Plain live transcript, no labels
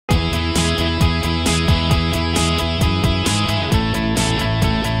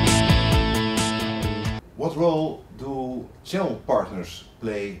channel partners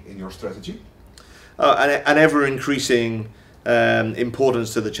play in your strategy? An ever-increasing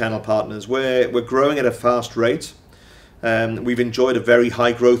importance to the channel partners. We're growing at a fast rate. We've enjoyed a very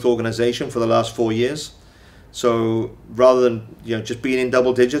high growth organization for the last 4 years. So rather than just being in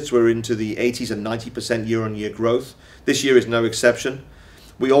double digits, we're into the 80s and 90% year-on-year growth. This year is no exception.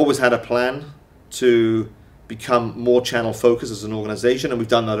 We always had a plan to become more channel focused as an organization, and we've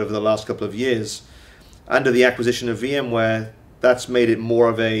done that over the last couple of years. Under the acquisition of VMware, that's made it more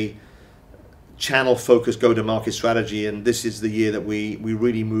of a channel focused go-to-market strategy, and this is the year that we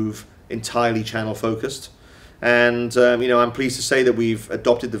really move entirely channel focused. And I'm pleased to say that we've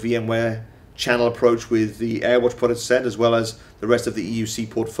adopted the VMware channel approach with the Airwatch product set as well as the rest of the EUC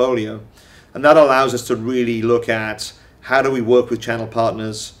portfolio, and that allows us to really look at how do we work with channel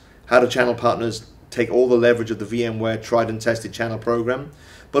partners, how do channel partners take all the leverage of the VMware tried and tested channel program,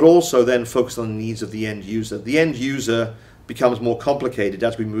 but also then focus on the needs of the end user. The end user becomes more complicated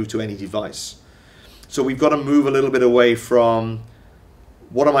as we move to any device. So we've got to move a little bit away from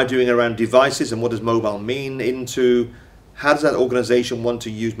what am I doing around devices and what does mobile mean into how does that organization want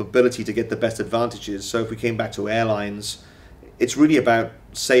to use mobility to get the best advantages. So if we came back to airlines, it's really about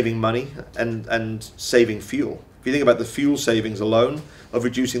saving money and saving fuel. If you think about the fuel savings alone of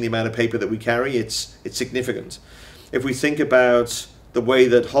reducing the amount of paper that we carry, it's significant. If we think about the way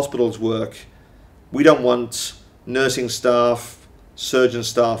that hospitals work, we don't want nursing staff, surgeon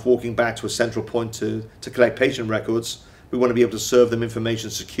staff walking back to a central point to collect patient records. We want to be able to serve them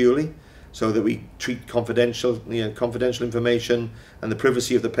information securely so that we treat confidential information and the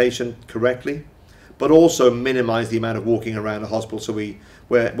privacy of the patient correctly, but also minimize the amount of walking around a hospital so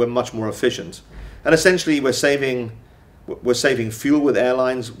we're much more efficient. And essentially we're saving fuel with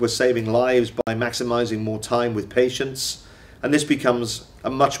airlines, we're saving lives by maximizing more time with patients, and this becomes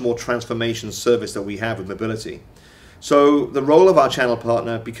a much more transformation service that we have with mobility. So the role of our channel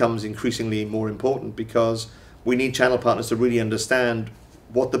partner becomes increasingly more important because we need channel partners to really understand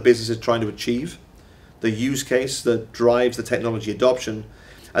what the business is trying to achieve, the use case that drives the technology adoption,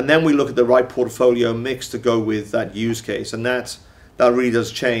 and then we look at the right portfolio mix to go with that use case, and that really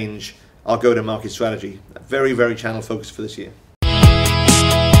does change our go-to-market strategy. Very, very channel focused for this year.